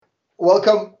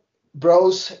Welcome,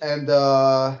 bros and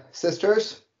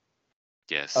sisters.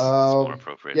 Yes, that's more Um,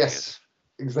 appropriate, I yes, guess.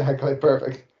 exactly,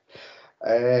 perfect.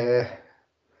 Uh,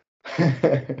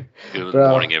 Good bro,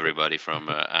 morning, everybody from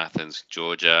Athens,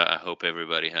 Georgia. I hope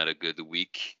everybody had a good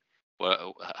week.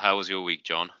 Well, how was your week,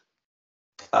 John?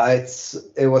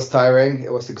 it was tiring,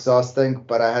 it was exhausting,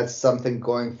 but I had something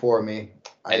going for me.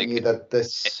 I Any knew good, that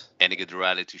a- this any good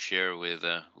rally to share with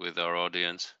our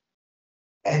audience?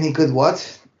 any good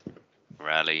what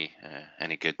Rally,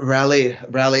 any good? rally.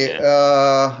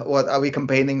 Yeah, What are we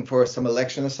campaigning for? Some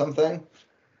election or something?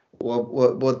 What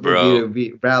would we bro.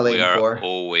 be We rallying are for?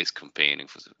 always campaigning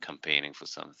for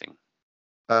something.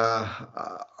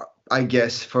 uh, I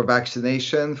guess for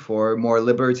vaccination, for more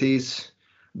liberties,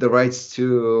 the rights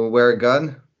to wear a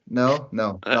gun. No,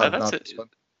 no, That's not this one.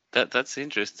 that's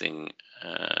interesting.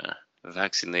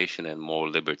 Vaccination and more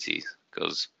liberties,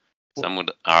 because some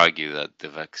would argue that the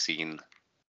vaccine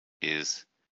is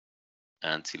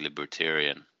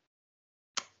anti-libertarian.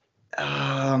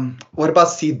 What about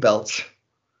seat belts?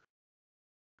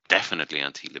 Definitely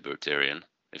anti-libertarian,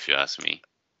 if you ask me.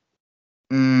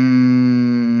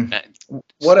 Mm, Uh,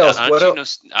 what else? Aren't you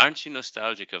aren't you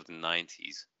nostalgic of the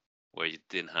 90s, where you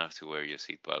didn't have to wear your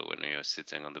seatbelt when you're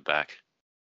sitting on the back?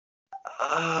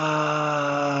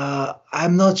 I'm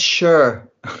not sure.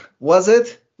 Was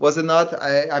it? Was it not?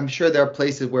 I'm sure there are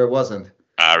places where it wasn't.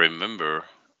 I remember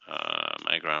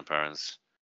my grandparents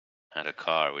had a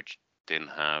car which didn't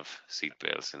have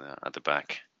seatbelts at the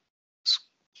back.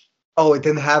 Oh, it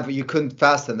didn't have. You couldn't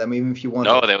fasten them even if you No,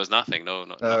 wanted. there was nothing. No,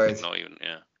 no, All nothing. right. No, even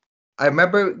yeah. I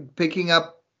remember picking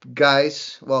up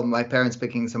guys, well, my parents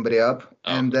picking somebody up,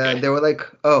 Oh, and okay. they were like,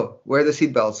 "Oh, where are the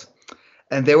seatbelts?"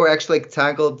 And they were actually like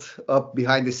tangled up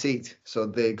behind the seat, so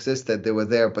they existed, they were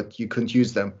there, but you couldn't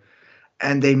use them.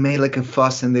 And they made like a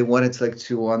fuss, and they wanted to like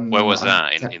to Where was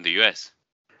that in the US?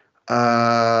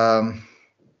 um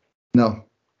no.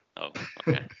 Oh,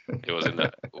 okay. It was in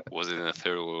the Was it in a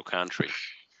third world country?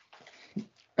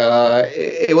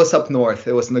 It was up north.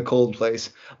 It was in a cold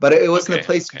place, but it was in a Okay,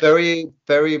 place okay. very,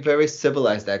 very, very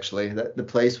civilized. Actually, the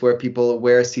place where people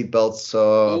wear seatbelts.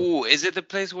 So Ooh, is it the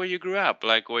place where you grew up,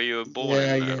 like where you were born?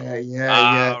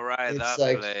 yeah. Right, It's that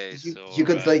like place. you All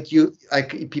could right.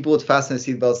 like people would fasten their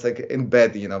seatbelts like in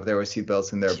bed. You know, if there were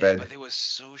seatbelts in their Yeah, bed. but they were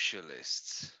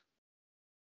socialists.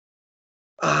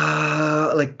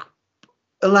 Like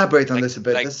elaborate on Like this a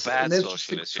bit. That's an bad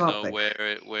interesting socialists, topic.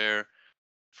 where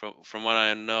from what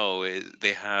I know is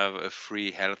they have a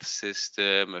free health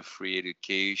system, a free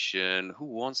education. Who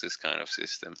wants this kind of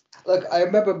system? Look, I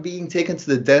remember being taken to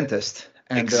the dentist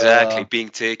and Exactly, being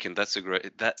taken. That's a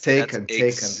great that's taken.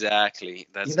 You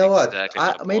that's know what?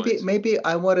 exactly my point. Maybe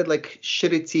I wanted like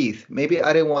shitty teeth. Maybe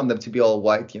I didn't want them to be all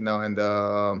white, you know, And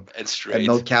and no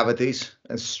straight. cavities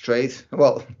and straight.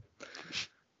 Well,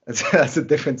 that's a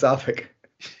different topic.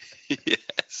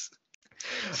 Yes.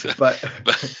 So, But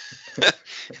but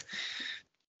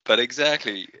but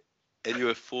exactly, and you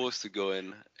were forced to go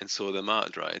in and sort them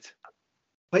out, right?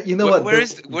 but you know what? Where The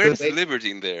is the way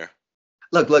liberty in there?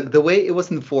 look the way it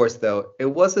was enforced though, it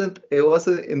wasn't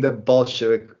in the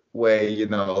Bolshevik way, you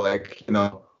know, like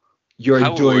you're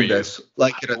How old were doing you? this,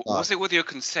 like it or Was not. it with your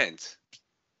consent?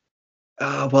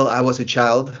 Well, I was a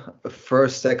child, a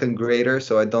first, second grader,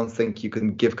 so I don't think you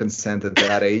can give consent at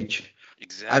that age.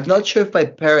 I'm not Exactly. sure if my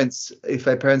parents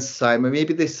signed, but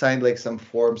maybe they signed like some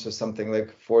forms or something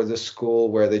like for the school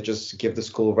where they just give the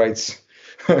school rights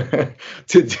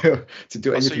to do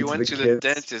Also, you anything to went the to the kids.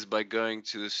 dentist by going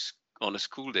to on a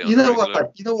school day on You a know what?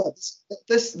 regular. You know what?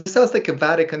 This sounds like a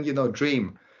Vatican,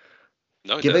 dream.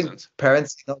 No, it Giving doesn't.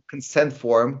 parents, consent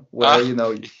form where,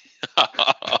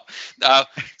 Ah, no,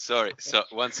 sorry. So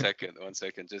one second.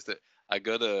 I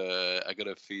got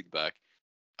a feedback.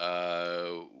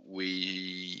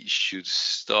 We should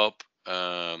stop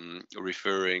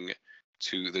referring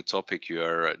to the topic you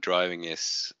are driving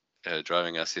us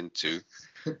into,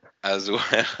 as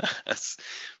well as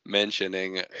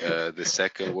mentioning the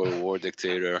Second World War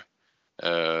dictator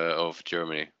of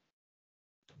Germany.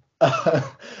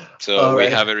 So all we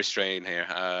right. have a restraint here.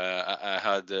 I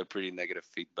had a pretty negative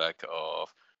feedback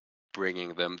of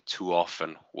bringing them too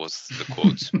often was the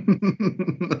quote.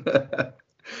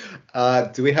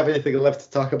 Do we have anything left to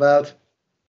talk about?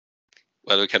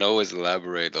 Well, we can always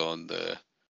elaborate on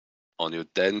your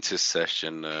dentist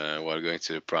session while going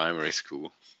to primary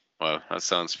school. Well, that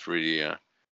sounds pretty, what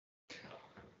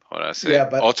do I say, Yeah,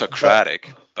 but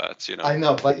autocratic, but I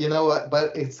know, but you know what?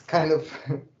 But it's kind of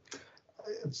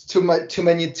it's too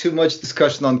much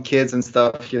discussion on kids and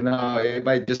stuff. We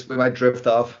might drift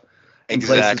off in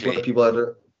places where exactly.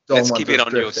 people don't Let's want keep it us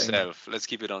on drifting. yourself. Let's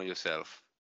keep it on yourself.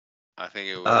 I think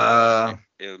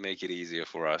it'll make it easier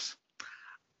for us.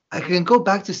 I can go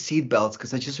back to seat belts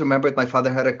because I just remembered my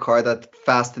father had a car that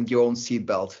fastened your own seat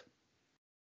belt.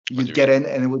 You'd get in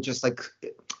and it would just like,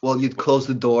 well, you'd close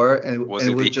the door and Was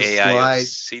it it would the just AI of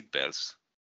slide. seatbelts?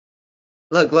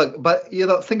 Look, but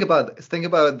think about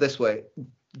it this way.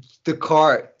 The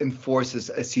car enforces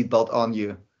a seatbelt on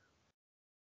you.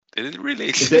 Did it really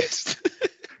exist?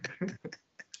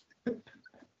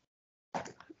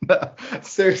 No,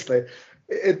 seriously.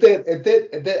 It did.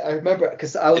 I remember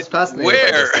because I was fascinated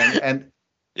by this thing. And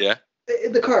yeah.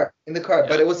 In the car, Yeah.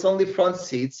 but it was only front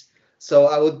seats. So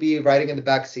I would be riding in the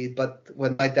back seat. But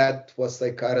when my dad was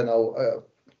like, I don't know,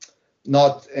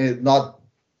 not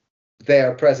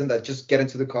there present, I'd just get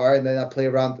into the car and then I play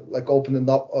around, like closing and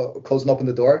open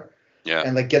the door. Yeah.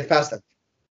 And like get fastened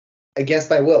against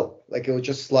my will. Like it would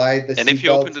just slide the seatbelt. And if you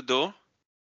open the door?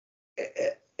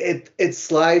 It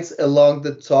slides along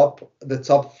the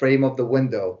top frame of the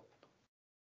window,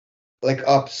 like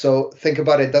up. So think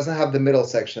about it. It doesn't have the middle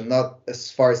section, not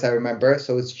as far as I remember.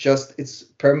 So it's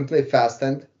permanently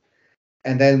fastened,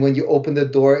 and then when you open the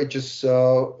door, it just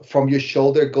from your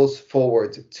shoulder goes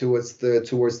forward towards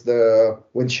the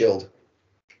windshield.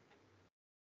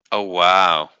 Oh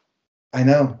wow! I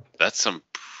know. That's some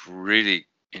pretty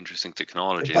interesting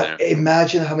technology But there.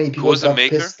 imagine how many people got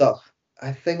pissed off.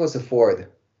 I think it was a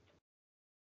Ford.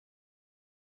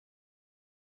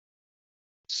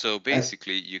 So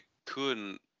basically, you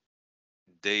couldn't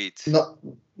date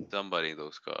somebody in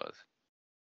those cars.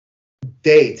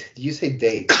 Date? Did you say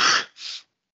date?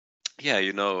 Yeah,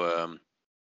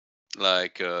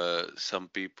 like some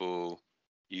people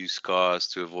use cars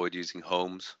to avoid using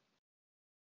homes.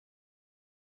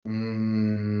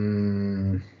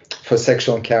 For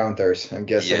sexual encounters, I'm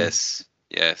guessing.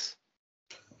 Yes.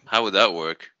 How would that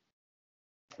work?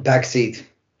 Backseat.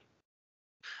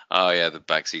 Oh yeah, the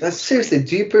backseat. Seriously,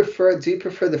 do you prefer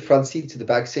the front seat to the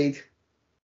back seat?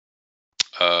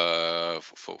 For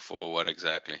what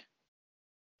exactly?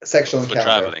 Sexual encounter. For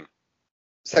traveling.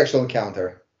 Sexual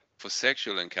encounter. For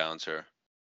sexual encounter,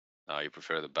 you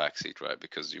prefer the backseat, right?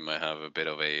 Because you might have a bit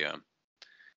of a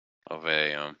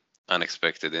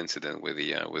unexpected incident with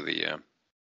the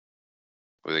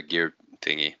gear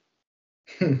thingy.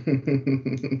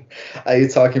 Are you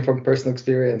talking from personal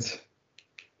experience?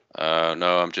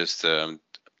 No, I'm just no,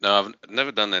 I've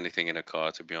never done anything in a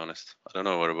car, to be honest. I don't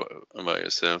know what about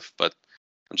yourself, but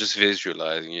I'm just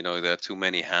visualizing. There are too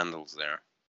many handles there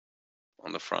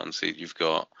on the front seat. You've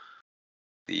got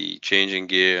the changing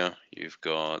gear, you've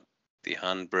got the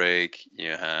handbrake,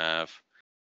 you have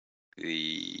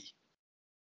the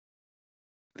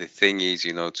thingies,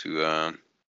 to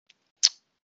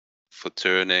for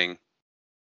turning.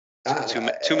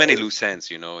 Too many loose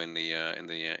ends, in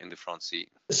the front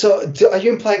seat. So, are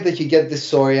you implying that you get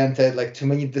disoriented, like too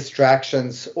many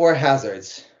distractions or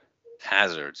hazards?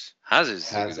 Hazards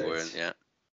is a good word, yeah.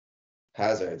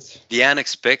 Hazards. The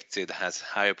unexpected has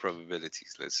higher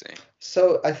probabilities, let's say.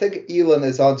 So I think Elon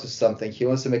is onto something. He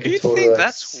wants to make a total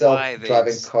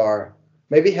self-driving car.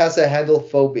 Maybe he has a handle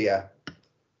phobia.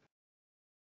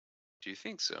 Do you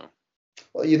think so?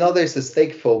 Well, there's a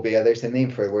steak phobia. There's a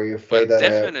name for it where you're afraid that.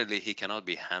 Definitely he cannot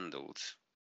be handled.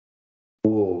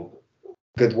 Ooh,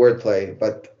 good wordplay,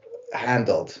 but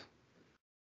handled.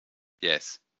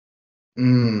 Yes.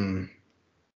 I'm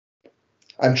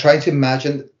trying to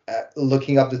imagine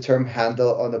looking up the term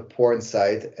handle on a porn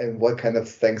site and what kind of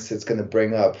things it's going to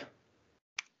bring up.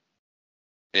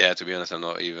 Yeah, to be honest, I'm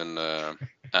not even.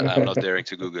 I'm not daring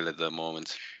to Google at the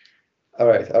moment. All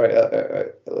right.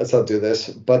 Let's not do this.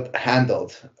 But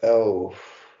handled. Oh.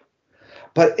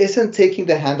 But isn't taking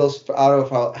the handles out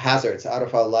of our hazards, out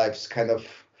of our lives, kind of,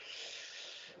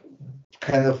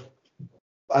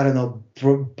 I don't know,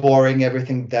 boring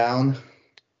everything down?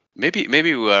 Maybe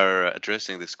we are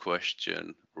addressing this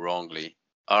question wrongly.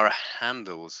 Are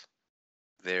handles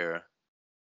there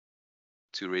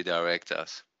to redirect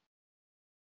us?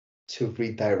 To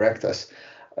redirect us.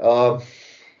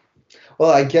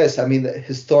 Well, I guess. I mean,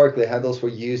 historically, handles were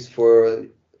used for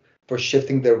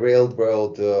shifting the rails,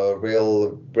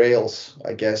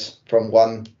 I guess, from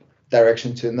one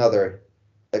direction to another.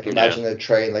 Like imagine a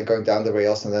train like going down the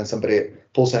rails and then somebody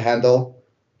pulls a handle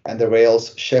and the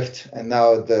rails shift and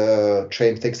now the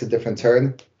train takes a different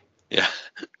turn. Yeah.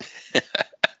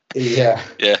 Yeah.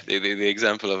 Yeah, the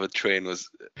example of a train was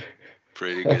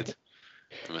pretty good,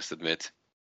 I must admit.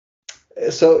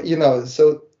 So,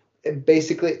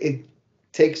 basically it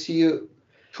takes you.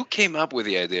 Who came up with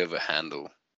the idea of a handle?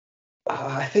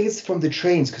 I think it's from the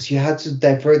trains because you had to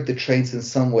divert the trains in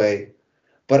some way.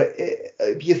 But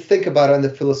if you think about it on the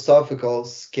philosophical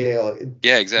scale,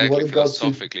 Yeah, you exactly. want to go to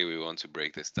Philosophically, we want to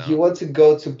break this you down. want to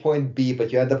go to point B,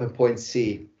 but you end up in point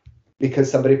C because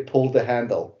somebody pulled the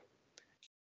handle.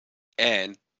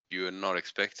 And you're not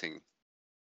expecting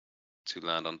to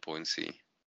land on point C.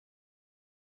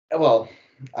 Well,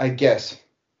 I guess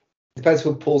depends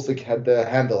who pulls the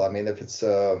handle. I mean,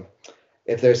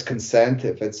 if there's consent,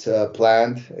 if it's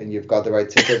planned, and you've got the right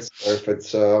tickets, or if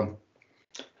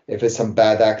it's some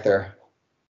bad actor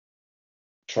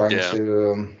trying Yeah.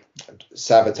 to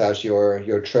sabotage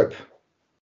your trip.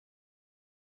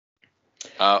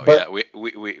 Oh But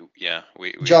yeah,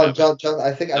 we John, haven't.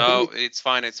 I think No, we, it's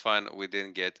fine. It's fine. We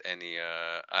didn't get any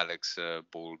Alex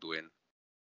Baldwin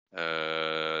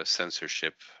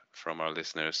censorship from our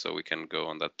listeners, so we can go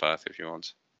on that path if you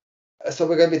want. so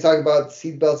we're going to be talking about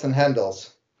seatbelts and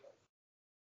handles.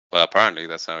 Well, apparently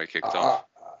that's how we kicked off.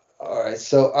 All right.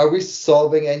 So, are we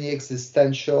solving any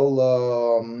existential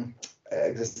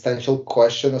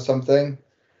question or something?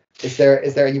 Is there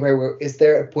anywhere where is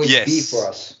there a point B for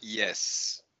us?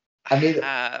 Yes. I mean,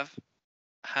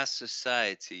 Has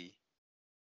society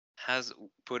has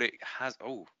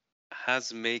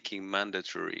making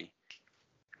mandatory.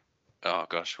 Oh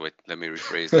gosh, wait, let me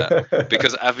rephrase that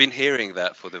because I've been hearing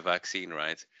that for the vaccine,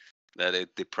 right? That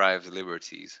it deprives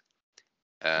liberties,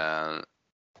 and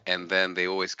then they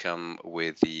always come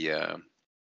with the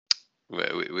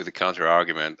counter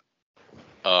argument: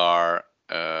 are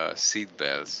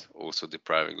seatbelts also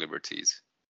depriving liberties?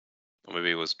 Or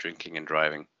maybe it was drinking and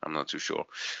driving. I'm not too sure,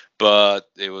 but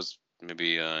it was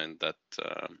maybe in that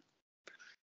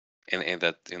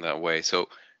in that way. So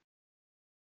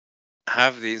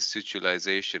have the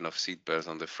institutionalization of seatbelts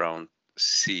on the front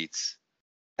seats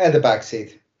and the back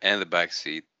seat. and the back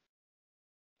seat,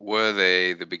 were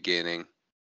they the beginning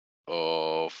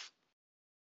of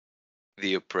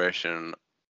the oppression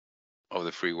of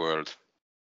the free world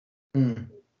Hmm.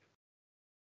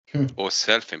 or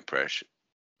self-impression,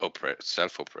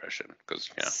 self-oppression? Because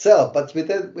But we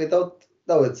don't.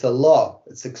 No, it's a law.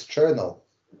 It's external.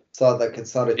 It's not like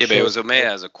it's not a yeah, but it choice. was made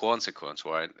as a consequence,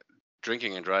 right?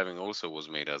 Drinking and driving also was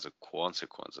made as a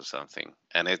consequence of something,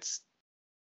 and it's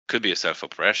could be a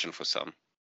self-oppression for some.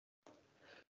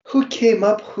 Who came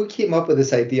up with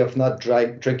this idea of not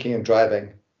drinking and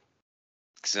driving?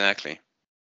 Exactly.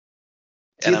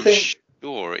 Do And you I'm think?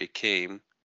 sure it came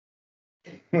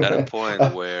at a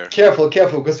point where Careful,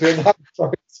 because we're not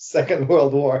starting the Second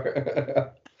World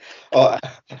War. Oh,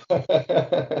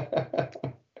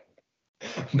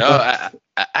 no, but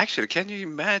actually, can you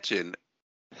imagine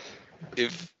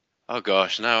if? Oh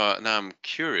gosh, now I'm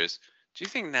curious. Do you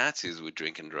think Nazis would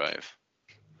drink and drive?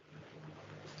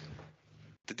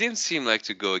 They didn't seem like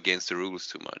to go against the rules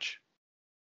too much.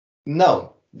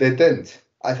 no, they didn't.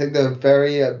 I think they're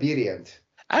very obedient.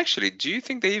 Actually, do you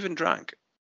think they even drank?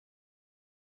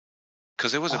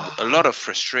 Because there was a lot Ah, of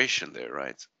frustration there,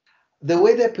 right? the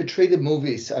way they portrayed the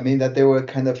movies, I mean, that they were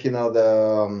kind of,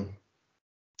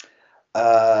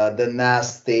 the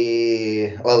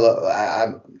nasty.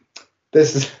 Well,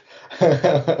 this is.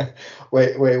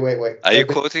 Wait. Are you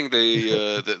quoting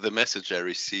the message I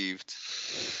received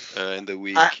in the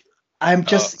I, week? I'm Uh,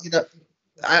 just,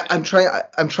 I'm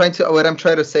trying to, what I'm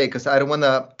trying to say, because I don't want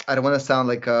to sound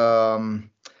like, a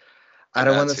I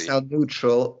don't want to Nazi. sound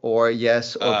neutral or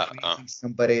yes or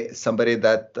praising somebody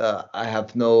that I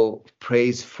have no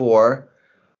praise for.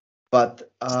 But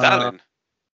Stalin.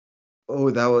 oh,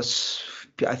 that was,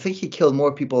 I think he killed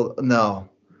more people. No,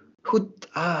 who?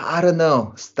 I don't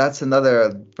know. That's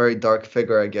another very dark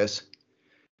figure, I guess.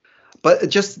 But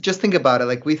just think about it.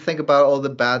 Like we think about all the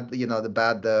bad, the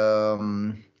bad.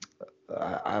 I'm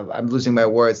losing my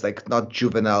words. Like not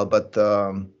juvenile, but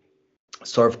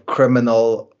sort of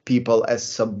criminal people as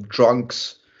some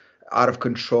drunks, out of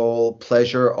control,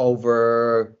 pleasure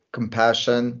over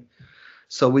compassion.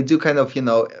 So we do kind of,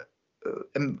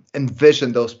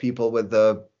 envision those people with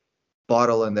the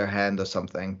bottle in their hand or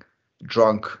something,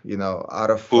 drunk,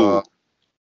 out of. Who?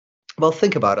 Well,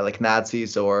 think about it, like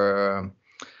Nazis or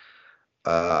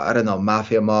I don't know,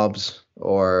 mafia mobs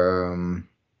or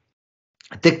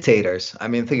dictators. I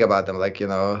mean, think about them. Like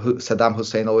Saddam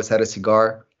Hussein always had a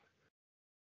cigar.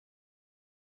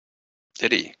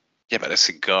 Did he? Yeah, but a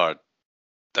cigar.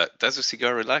 Does a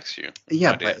cigar relax you?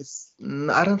 Yeah, No but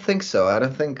idea. I don't think so. I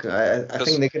don't think. I think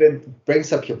Because nicotine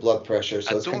brings up your blood pressure, I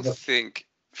so it's don't kind of. think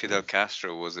Fidel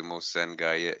Castro was the most zen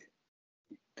guy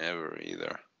ever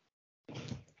either.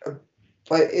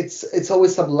 But it's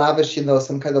always some lavish,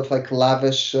 some kind of like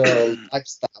lavish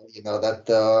lifestyle,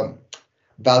 that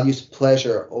values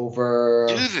pleasure Do over.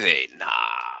 they? No,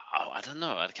 I don't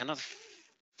know. I cannot.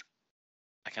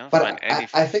 I can't find But any.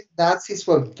 I think Nazis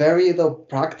were very though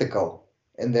practical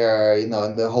in their, in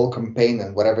the whole campaign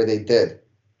and whatever they did, or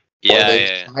Yeah, they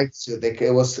yeah, tried to.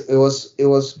 It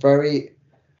was very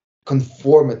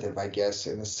conformative, I guess,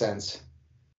 in a sense.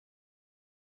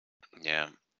 yeah.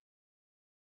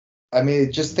 I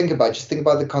mean, just think about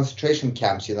the concentration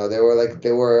camps. They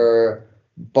were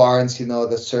barns,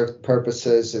 that served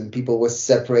purposes, and people were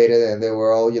separated, and they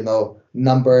were all,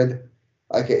 numbered.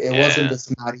 Like it wasn't Yeah, this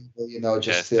medieval,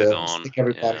 just tested on. stick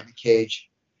everybody Yeah, in a cage.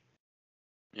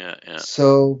 yeah, yeah.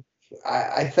 So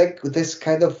I think this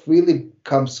kind of really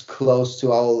comes close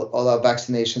to all our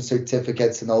vaccination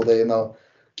certificates and all the,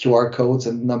 QR codes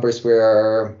and numbers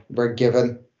we're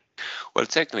given. Well,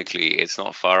 technically, it's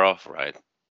not far off, right?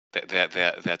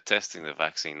 They're testing the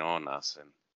vaccine on us, and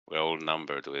we're all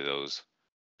numbered with those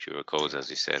QR codes, as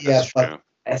you said. That's Yeah, but true.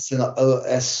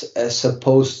 as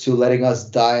opposed to letting us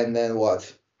die and then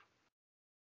what?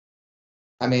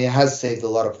 I mean, it has saved a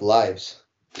lot of lives.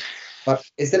 But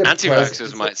is it a pres?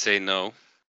 Anti-vaxxers might say no.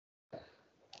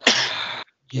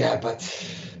 Yeah, but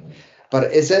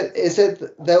is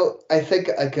it though? I think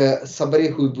like somebody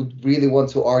who would really want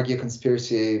to argue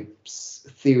conspiracy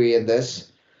theory in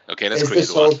this, Okay, let's is create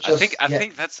this one. all I think just I yeah?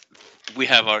 think we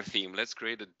have our theme. Let's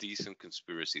create a decent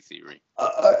conspiracy theory.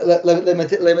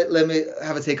 Let me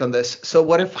have a take on this. So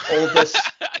what if all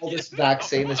Yeah, this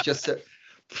vaccine is just a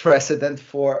precedent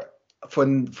for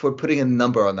putting a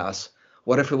number on us?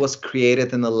 What if it was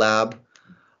created in a lab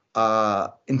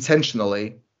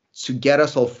intentionally to get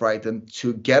us all frightened,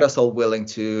 to get us all willing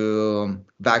to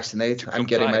vaccinate? I'm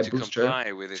getting my to booster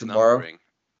comply with his tomorrow, numbering.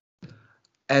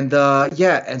 and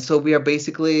yeah, and so we are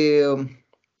basically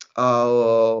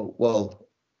well,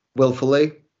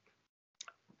 willfully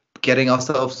putting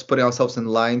ourselves in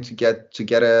line to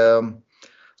get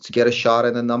a shot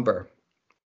and a number.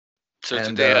 So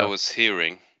And today I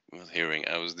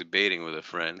was debating with a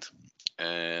friend,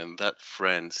 and that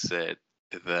friend said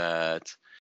that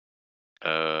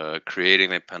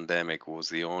creating a pandemic was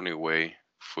the only way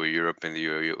for Europe and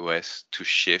the US to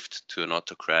shift to an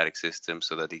autocratic system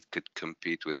so that it could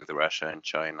compete with Russia and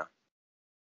China.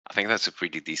 I think that's a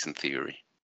pretty decent theory.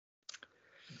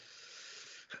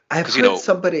 I've Because heard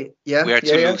somebody, we yeah, are yeah,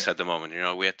 too yeah. loose at the moment.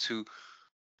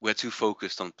 We're too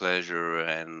focused on pleasure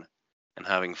and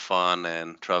having fun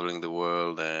and traveling the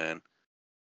world and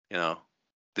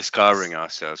discovering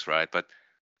ourselves, right? But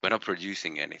we're not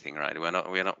producing anything, right?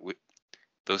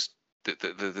 Those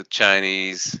the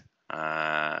Chinese,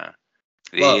 the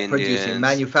Well, producing, Indians.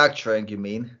 manufacturing, you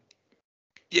mean?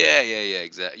 Yeah,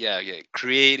 exactly. Yeah,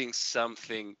 creating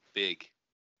something big.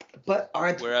 But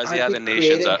Whereas the aren't we other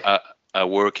nations creating? are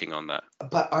working on that.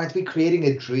 But aren't we creating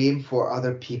a dream for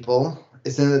other people?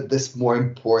 Isn't it this more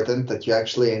important that you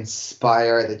actually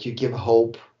inspire, that you give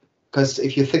hope? Because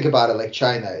if you think about it, like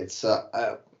China, it's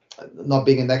not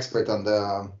being an expert on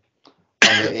the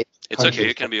It's okay. countries.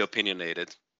 You can be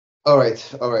opinionated. All right,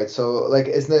 all right. So, like,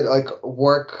 isn't it like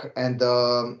work and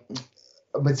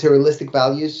materialistic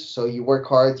values? So you work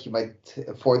hard, you might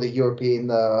afford a European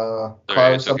Sorry, car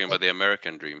you're or talking something. about the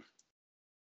American dream.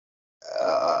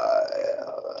 Uh,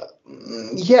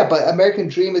 yeah, but American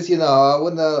dream is, I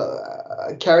want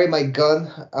to carry my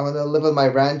gun. I want to live on my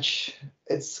ranch.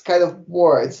 It's kind of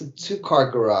war. It's a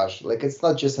two-car garage. Like, it's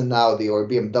not just an Audi or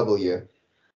BMW.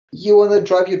 You want to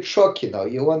drive your truck, you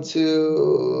want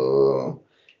to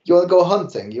go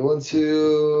hunting. You want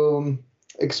to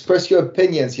express your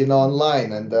opinions,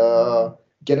 online and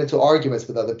get into arguments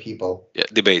with other people. Yeah,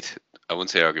 debate. I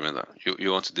wouldn't say argument. Though.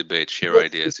 You want to debate, You share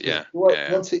want to ideas. debate. Yeah, You want,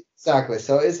 yeah. want to exactly.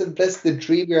 So isn't this the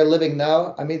dream we are living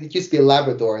now? I mean, it used to be a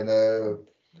Labrador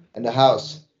in the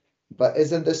house, but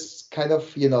isn't this kind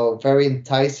of very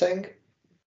enticing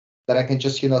that I can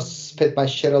just spit my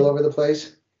shit all over the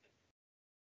place,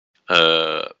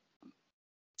 Uh,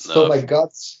 spill no, my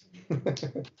guts,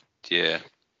 yeah.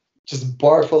 just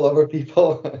barf all over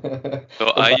people. So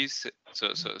With are my, you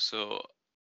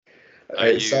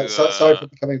are you sorry for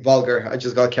becoming vulgar. I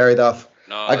just got carried off.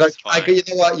 no, I got that's I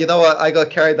fine. got you know what I got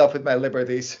carried off with my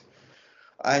liberties.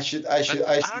 But I should.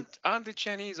 aren't the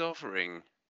Chinese offering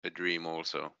a dream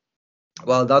also?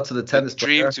 Well, not to the The tennis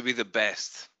dream player. to be the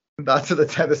best. Not to the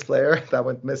tennis player that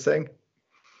went missing.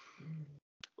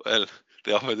 Well,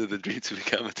 they offered the dream to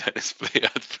become a tennis player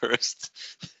at first.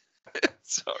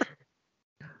 Sorry.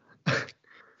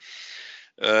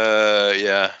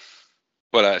 Yeah.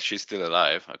 Well, she's still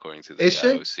alive according to the Is she?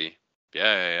 IOC.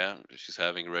 Yeah. She's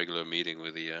having a regular meeting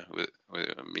with the with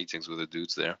meetings with the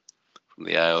dudes there from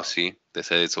the IOC. They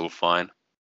said it's all fine.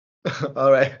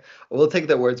 All right. We'll take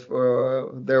their word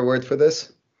for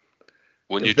this.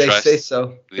 Wouldn't you If they say trust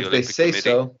so. the If they Olympic say Committee?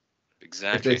 so. If they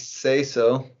Exactly. say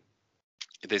so.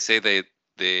 They say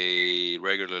they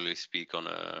regularly speak on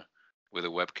with a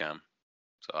webcam,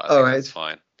 so I All think that's right.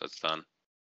 fine. That's done.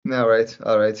 All right.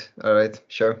 All right. All right.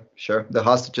 Sure. Sure. The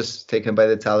hostages taken by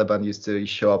the Taliban used to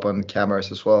show up on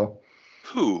cameras as well.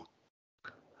 Who?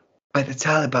 By the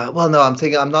Taliban. Well, no,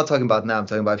 I'm not talking about now. I'm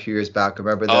talking about a few years back.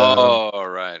 Remember Oh,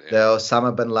 right. the Yeah.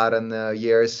 Osama bin Laden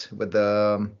years with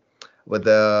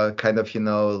the kind of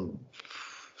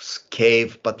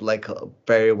cave, but like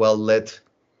very well lit.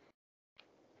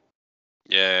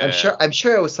 Yeah. I'm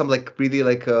sure it was some like really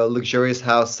like a luxurious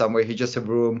house somewhere. He just a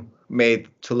room made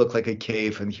to look like a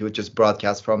cave, and he would just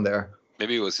broadcast from there.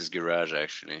 Maybe it was his garage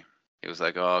actually. He was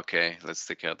like, "Oh, okay, let's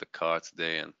take out the car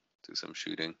today and do some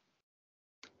shooting."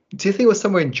 Do you think it was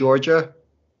somewhere in Georgia?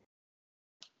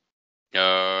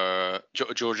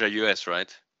 Georgia, US,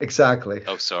 right? Exactly.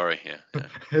 Oh, sorry. Yeah, yeah.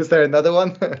 Is there another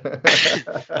one?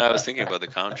 I was thinking about the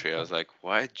country. I was like,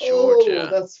 why Oh, Georgia?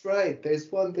 that's right. There's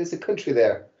a country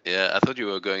there. Yeah, I thought you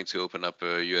were going to open up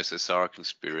a USSR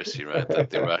conspiracy, right? That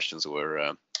the Russians were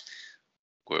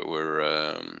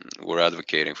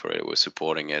advocating for it, were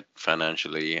supporting it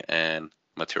financially and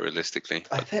materialistically.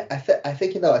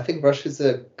 I think Russia's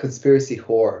a conspiracy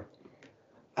whore.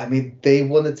 I mean, they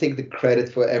want to take the credit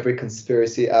for every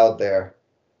conspiracy out there.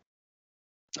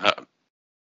 Uh,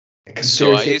 A so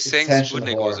are conspiracy you saying attention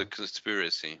Sputnik was a whore.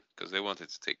 conspiracy because they wanted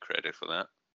to take credit for that?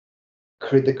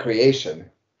 The creation.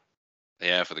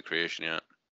 Yeah, for the creation. Yeah.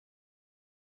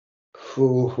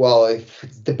 Who, well, if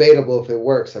it's debatable if it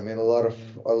works. I mean, a lot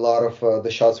of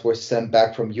the shots were sent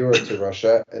back from Europe to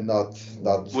Russia, and not.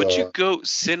 Would you go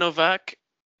Sinovac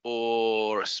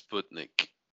or Sputnik?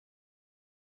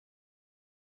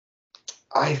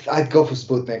 I'd go for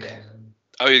Sputnik.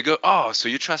 Oh, you go. Oh, so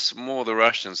you trust more the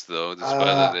Russians though,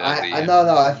 despite I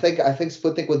no, I think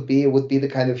Sputnik would be the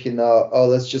kind of oh,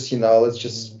 let's just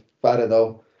I don't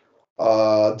know,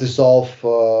 dissolve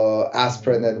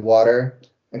aspirin and water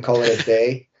and call it a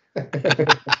day.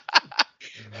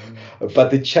 But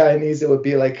the Chinese, the it would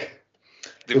be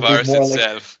virus more like,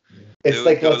 itself. They it's would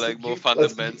like go like more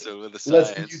fundamental with the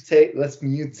science. let's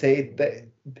mutate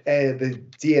the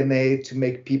DNA to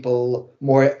make people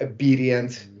more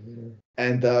obedient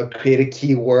and create a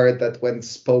keyword that when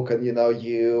spoken,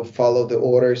 you follow the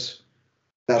orders,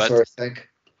 that But sort of thing.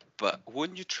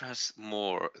 wouldn't you trust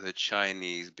more the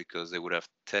Chinese because they would have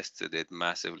tested it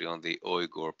massively on the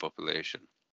Uyghur population?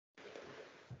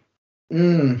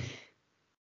 Mm.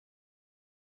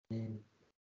 So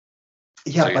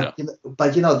Yeah,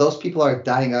 but those people are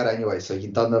dying out anyway, so you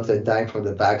don't know if they're dying from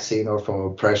the vaccine or from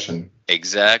oppression.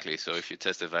 exactly. So if you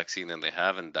test a vaccine and they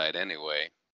haven't died anyway,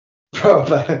 Bro,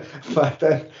 but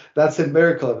then that's a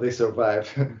miracle if they survive.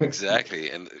 exactly.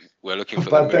 And we're looking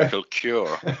for the But then, miracle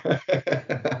cure.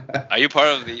 Are you part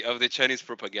of the Chinese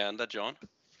propaganda, John?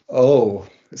 oh,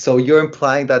 so you're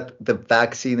implying that the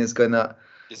vaccine is gonna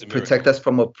It's a protect miracle. us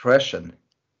from oppression?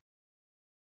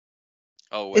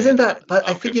 Oh Isn't wait, that? But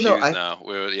I I'm think confused now.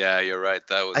 Yeah, you're right.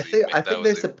 That was the I that think was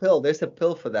there's the a pill. There's a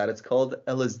pill for that. It's called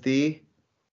LSD.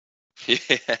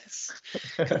 yes.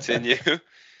 Continue.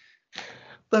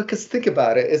 Look, cause think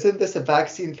about it. Isn't this a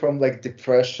vaccine from like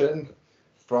depression,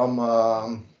 from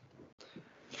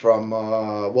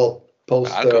well,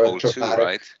 post Alcohol too, traumatic?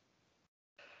 right?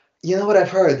 You know what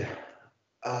I've heard?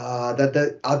 That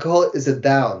the alcohol is a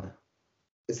down.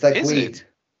 It's like Is weed. it?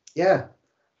 Yeah.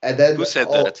 And then Who said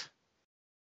that?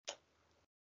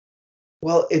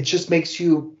 well, it just makes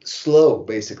you slow,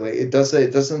 basically. It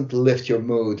doesn't lift your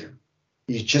mood.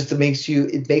 It makes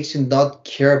you not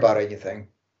care about anything.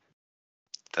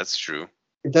 That's true.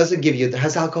 It doesn't give you,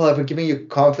 has alcohol ever given you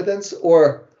confidence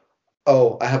or,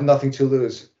 oh, I have nothing to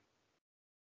lose?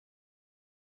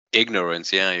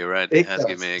 Ignorance. Yeah, you're right. It has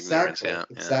given Ignorance. me ignorance. Exactly. Yeah,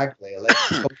 Exactly. Like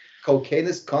cocaine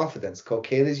is confidence.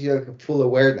 Cocaine is your full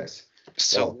awareness.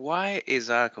 so Well, why is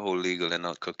alcohol legal and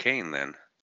not cocaine then?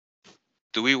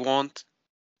 Do we want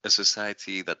a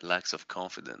society that lacks of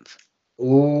confidence?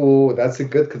 ooh, that's a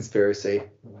good conspiracy.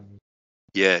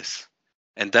 Yes.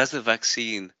 And does the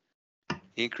vaccine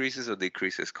increases or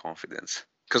decreases confidence?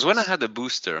 Because when I had the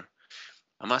booster,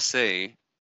 I must say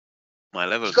my You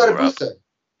levels got a were up. booster.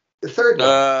 The third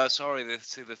one. Sorry, the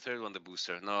third one, the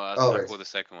booster. No, All I right. called the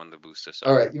second one the booster.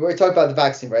 All Sorry. right. You were talking about the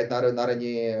vaccine, right? Not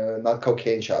any not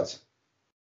cocaine shots.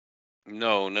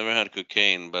 No, never had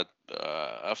cocaine, but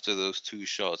after those two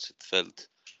shots,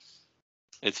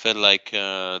 it felt like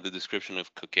the description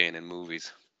of cocaine in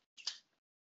movies.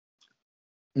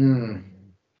 Mm.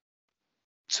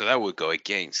 So that would go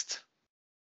against.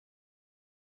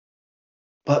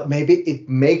 But maybe it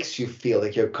makes you feel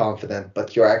like you're confident,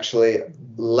 but you're actually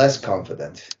less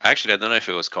confident. Actually, I don't know if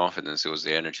it was confidence; it was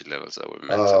the energy levels that were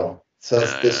mental. Oh, so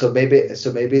it's this, Yeah.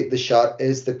 so maybe the shot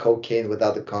is the cocaine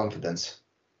without the confidence.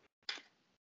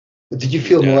 Did you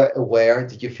feel Yeah. more aware?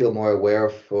 Did you feel more aware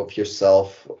of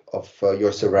yourself, of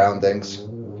your surroundings?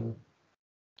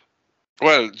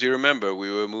 Well, do you remember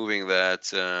we were moving that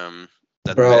that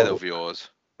bed Bro, of yours?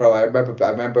 bro, I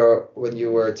remember when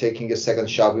you were taking your second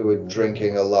shot, we were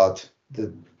drinking a lot.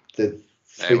 The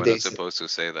Hey, three we're not days. supposed to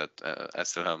say that. I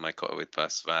still have my COVID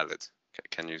pass valid.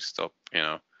 Can you stop?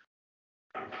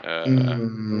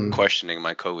 Mm, Questioning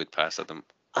my COVID pass at them.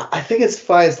 I think it's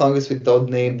fine as long as we don't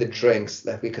name the drinks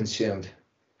that we consumed.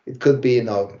 It could be,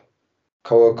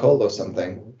 Coca-Cola or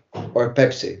something, or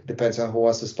Pepsi. Depends on who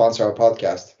wants to sponsor our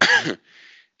podcast.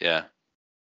 Yeah.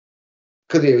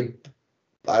 Could be,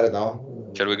 I don't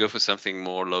know. Shall we go for something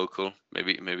more local?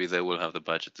 Maybe they will have the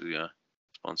budget to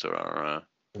sponsor our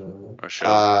show.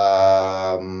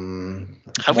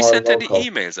 Have we More sent any local.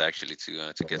 emails actually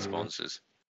to get sponsors?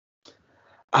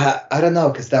 I don't know,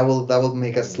 because that will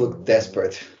make us look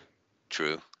desperate.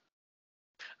 True.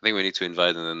 I think we need to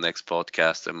invite in the next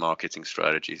podcast a marketing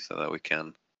strategy so that we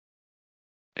can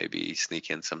maybe sneak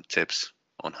in some tips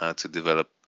on how to develop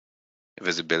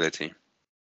visibility.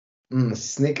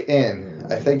 Sneak in.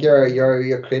 I think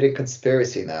you're creating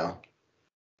conspiracy now.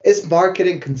 Is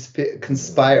marketing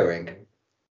conspiring?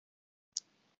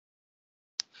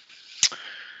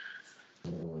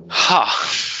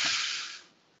 Ha!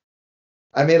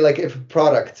 I mean, like if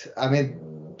product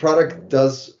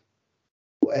does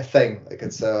a thing, like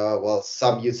it's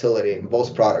some utility in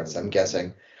most products, I'm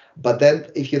guessing. But then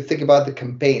if you think about the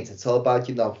campaigns, it's all about,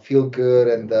 feel good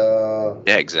and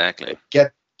Yeah, exactly.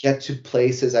 get to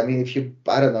places. I mean,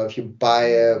 I don't know, if you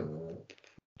buy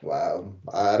wow,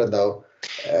 I don't know.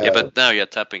 Yeah, but now you're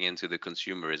tapping into the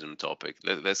consumerism topic.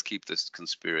 Let's keep this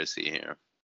conspiracy here.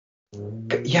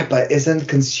 Yeah, but isn't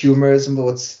consumerism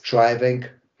what's driving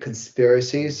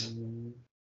conspiracies?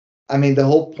 I mean, the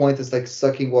whole point is like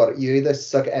sucking water. You either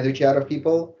suck energy out of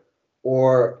people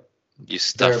or You their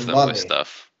stuff them with money.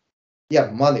 stuff. Yeah,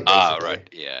 money Ah, basically. right.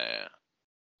 Yeah.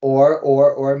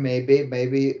 Or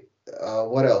maybe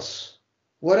what else?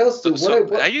 What else do So are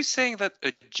what you saying that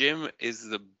a gym is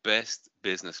the best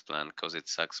business plan because it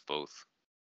sucks both?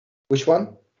 which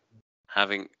one?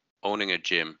 Owning a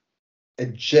gym A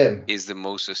gym. is the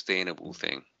most sustainable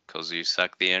thing because you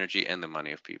suck the energy and the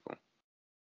money of people.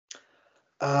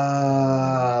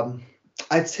 Um,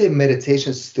 I'd say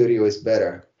meditation studio is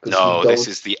better because you No, this don't.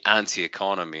 is the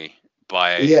anti-economy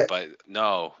Yeah, by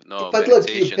no but look,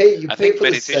 meditation. you I pay think for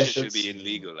the meditation should sessions. be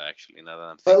illegal actually. Now that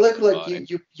I'm But thinking look, about you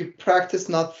it. you practice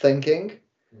not thinking.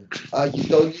 You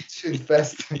don't need to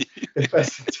invest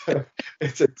into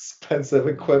expensive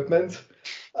equipment.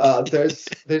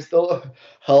 There's no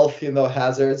health,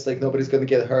 hazards. Like nobody's gonna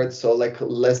get hurt, so like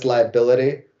less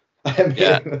liability. I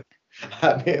Yeah, mean,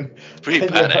 I mean, pretty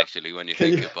bad actually when you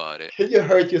can think you about it. can you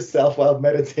hurt yourself while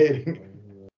meditating?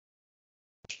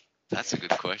 That's a good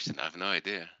question. I have no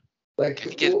idea. Like,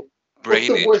 Can you get what's brain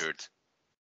the worst? injured?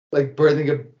 Like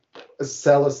burning a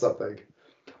cell or something.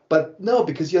 But no,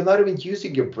 because you're not even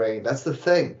using your brain. That's the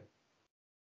thing.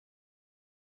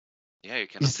 Yeah, you You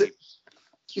cannot sit be.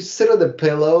 you sit on the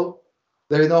pillow.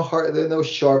 There are no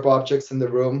sharp objects in the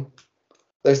room.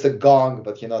 There's the gong,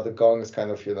 but the gong is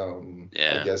kind of, I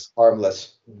Yeah. guess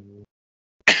harmless.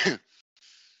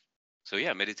 So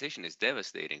yeah, meditation is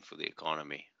devastating for the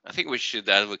economy. I think we should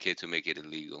advocate to make it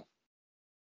illegal.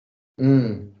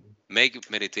 Mm.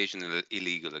 Make meditation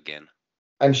illegal again.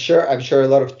 I'm sure a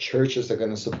lot of churches are going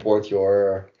to support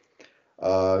your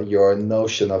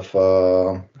notion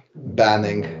of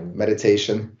banning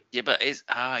meditation. Yeah, but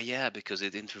because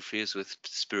it interferes with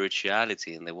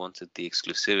spirituality, and they wanted the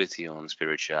exclusivity on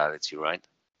spirituality, right?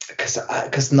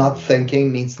 Because not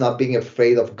thinking means not being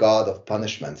afraid of God, of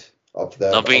punishment,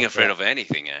 Not being afraid of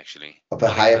anything, actually. of a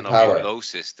Not higher even of your power. low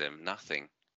system. Nothing.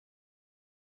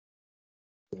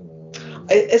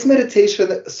 Is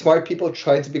meditation smart people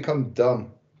trying to become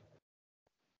dumb?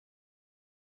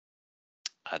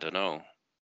 I don't know.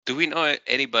 Do we know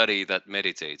anybody that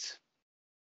meditates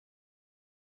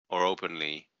or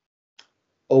openly?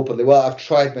 Openly. Well, I've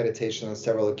tried meditation on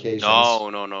several occasions.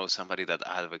 No. Somebody that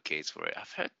advocates for it.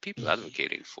 I've heard people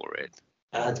advocating for it.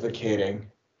 Advocating.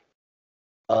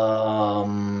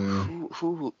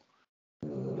 Who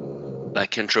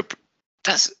like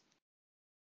That's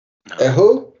no.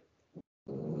 Who?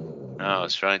 No, I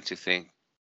was trying to think.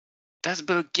 That's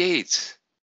Bill Gates.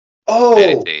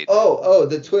 meditate.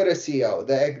 The Twitter CEO,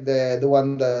 the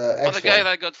one, the Oh, ex the guy one,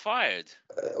 that got fired.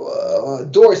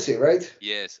 Dorsey, right?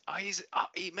 Yes.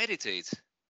 He meditates.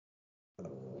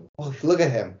 Oh, look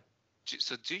at him.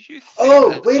 So do you think Oh,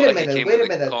 that's wait a why he minute, came with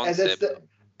the and that's concept?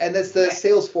 the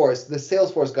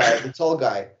Salesforce guy, the tall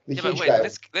guy, the Yeah, but huge wait, guy.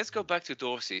 let's go back to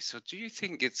Dorsey. So do you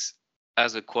think it's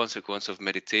as a consequence of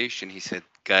meditation he said,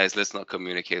 guys, let's not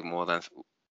communicate more than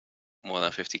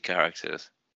 50 characters?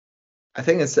 I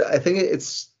think it's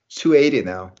 280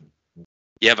 now.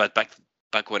 Yeah, but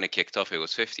back when it kicked off it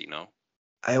was 50, no?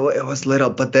 It was little,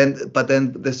 but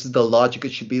then this is the logic.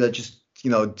 It should be like just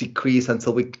decrease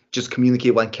until we just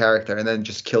communicate one character and then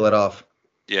just kill it off.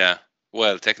 Yeah.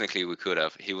 Well, technically we could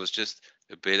have. He was just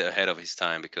a bit ahead of his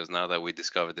time because now that we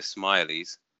discovered the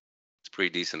smileys, it's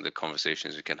pretty decent the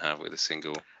conversations we can have with a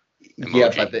single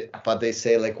emoji. Yeah, but they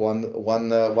say like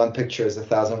one picture is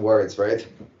 1,000 words, right?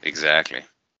 Exactly.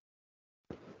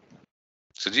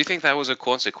 So do you think that was a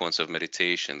consequence of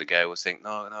meditation? The guy was saying,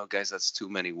 no, guys, that's too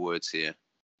many words here.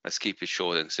 Let's keep it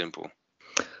short and simple.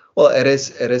 Well, it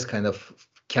is kind of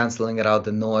canceling out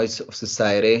the noise of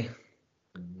society.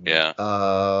 Yeah.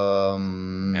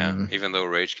 Yeah. Even though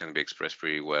rage can be expressed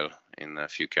pretty well in a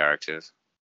few characters.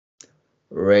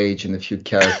 Rage in a few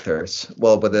characters.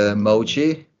 Well, with the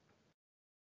emoji.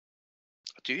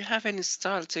 Do you have any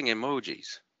insulting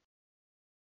emojis?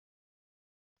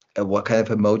 What kind of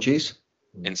emojis?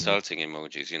 Insulting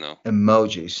emojis,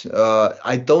 Emojis.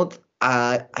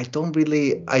 I don't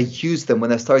really. I use them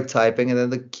when I start typing, and then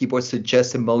the keyboard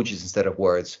suggests emojis instead of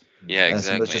words. Yeah, exactly. And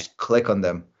sometimes just click on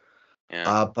them.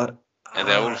 Yeah. But and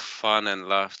they're all fun and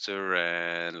laughter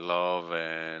and love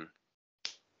and.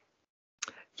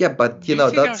 Yeah, but Do you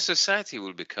think our society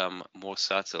will become more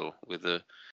subtle with the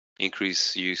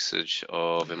increased usage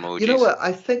of emojis? You know what?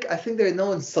 I think there are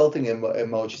no insulting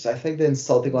emojis. I think the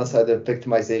insulting ones are the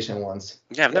victimization ones.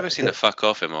 Yeah, I've never seen a fuck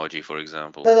off emoji, for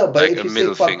example. No, but like if a you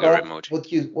middle say fuck finger off,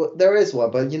 emoji. there is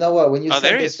one. But you know what? When you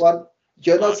send this one,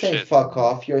 you're not saying fuck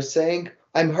off. You're saying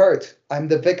I'm hurt. I'm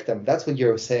the victim. That's what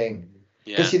you're saying.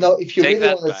 Because if you really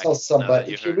want to tell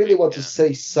somebody, if you really want to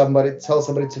tell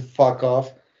somebody to fuck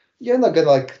off, you're not gonna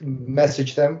like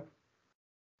message them,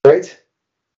 right?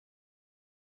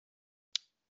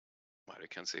 You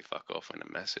can't say fuck off in a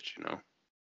message,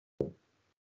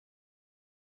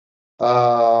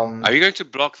 Are you going to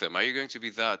block them? Are you going to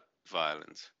be that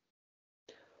violent?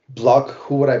 Block?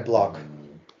 Who would I block?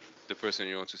 The person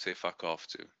you want to say fuck off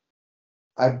to.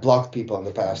 I've blocked people in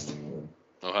the past.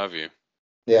 Oh, have you?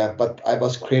 Yeah, but I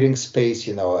was creating space,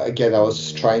 Again, I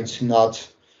was trying to not.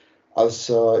 I was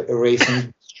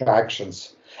erasing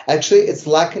distractions. Actually, it's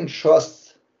lack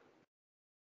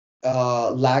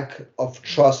of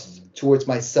trust towards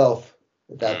myself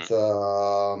that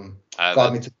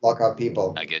got me to block out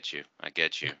people. I get you.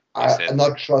 I'm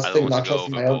not trusting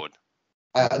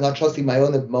my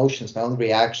own emotions, my own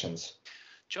reactions.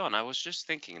 John, I was just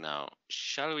thinking now,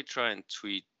 shall we try and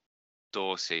tweet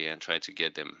Dorsey and try to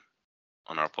get him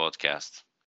on our podcast?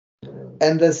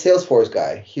 And the Salesforce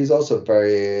guy, he's also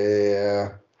very...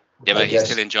 yeah, but he's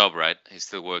still in job, right? He's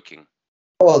still working.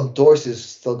 Well, Dorsey's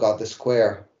still got the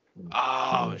square.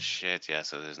 Oh, shit, yeah,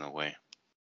 so there's no way.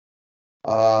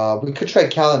 We could try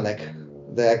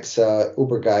Kalanick, the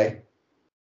ex-Uber guy.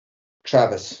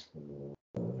 Travis.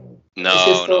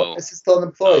 No. Is he still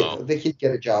unemployed? No. I think he'd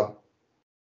get a job.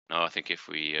 No, I think if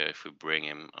we bring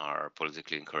him our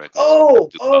politically incorrect. Bill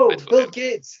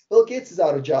Gates. Bill Gates is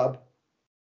out of job.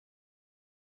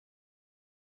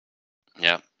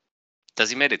 Yeah. Does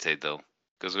he meditate though?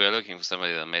 Because we are looking for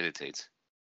somebody that meditates.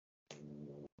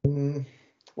 Well,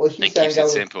 he keeps it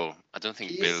simple. I don't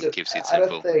think Bill keeps it simple. I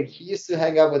don't think he used to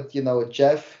hang out with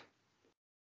Jeff.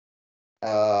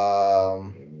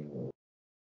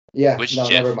 Yeah. Which no,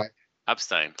 Jeff? Never mind.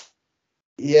 Epstein.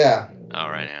 Yeah. All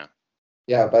right. Yeah.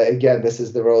 Yeah, but again, this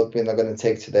is the road we're not going to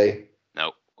take today.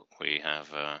 No, we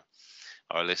have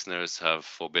our listeners have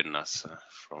forbidden us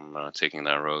from taking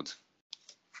that road.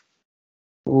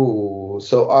 Ooh,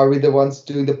 so are we the ones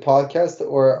doing the podcast,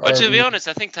 or? But to be honest,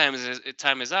 I think time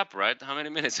is up, right? How many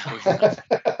minutes have we got?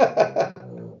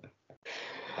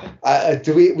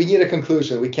 We need a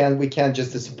conclusion. We can't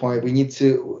just disappoint. We need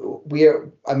to.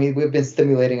 We've been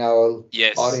stimulating our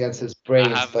audience's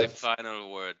brains. I have the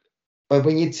final word. But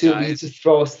we need to. Guys,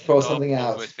 throw something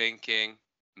out. Overthinking.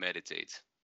 Meditate.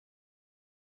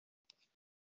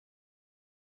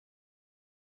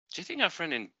 Do you think our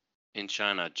friend in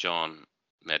China, John,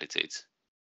 meditates?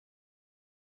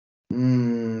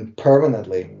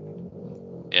 Permanently.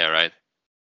 Yeah, right.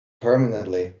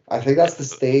 Permanently. I think that's the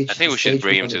stage. I think we should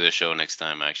bring him to the show next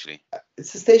time, actually.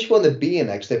 it's a stage you want to be in,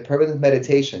 actually, permanent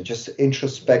meditation, just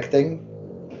introspecting,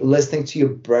 listening to your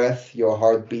breath, your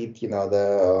heartbeat,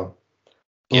 the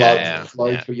blood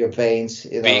flowing through your veins,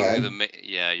 being and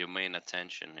your main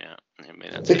attention, your main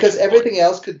attention because everything point.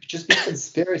 else could just be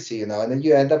conspiracy, and then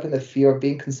you end up in the fear of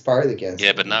being conspired against.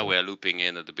 Yeah, but now we're looping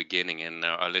in at the beginning, and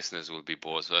our listeners will be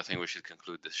bored, so I think we should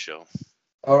conclude this show.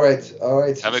 All right.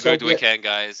 Have a good weekend,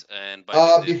 guys, and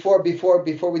bye. Before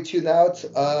we tune out,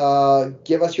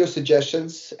 give us your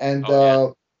suggestions and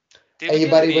did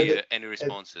we get any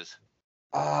responses?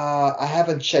 I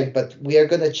haven't checked, but we are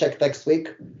gonna check next week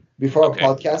before our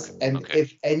podcast. And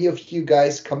if any of you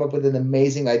guys come up with an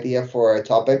amazing idea for a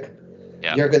topic,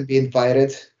 you're gonna be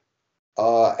invited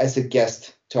as a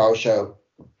guest to our show.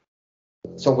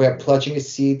 So we're pledging a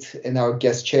seat in our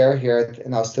guest chair here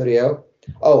in our studio.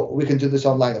 Oh, we can do this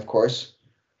online, of course.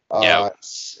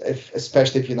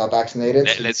 Especially if you're not vaccinated.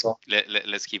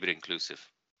 Let's keep it inclusive,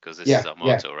 because this is our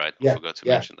motto, right? We forgot to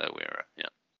mention that we're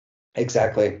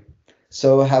Exactly.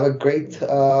 So have a great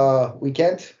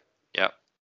weekend. Yeah.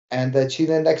 And tune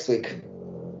in next week.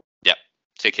 Yeah.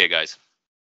 Take care, guys.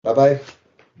 Bye-bye.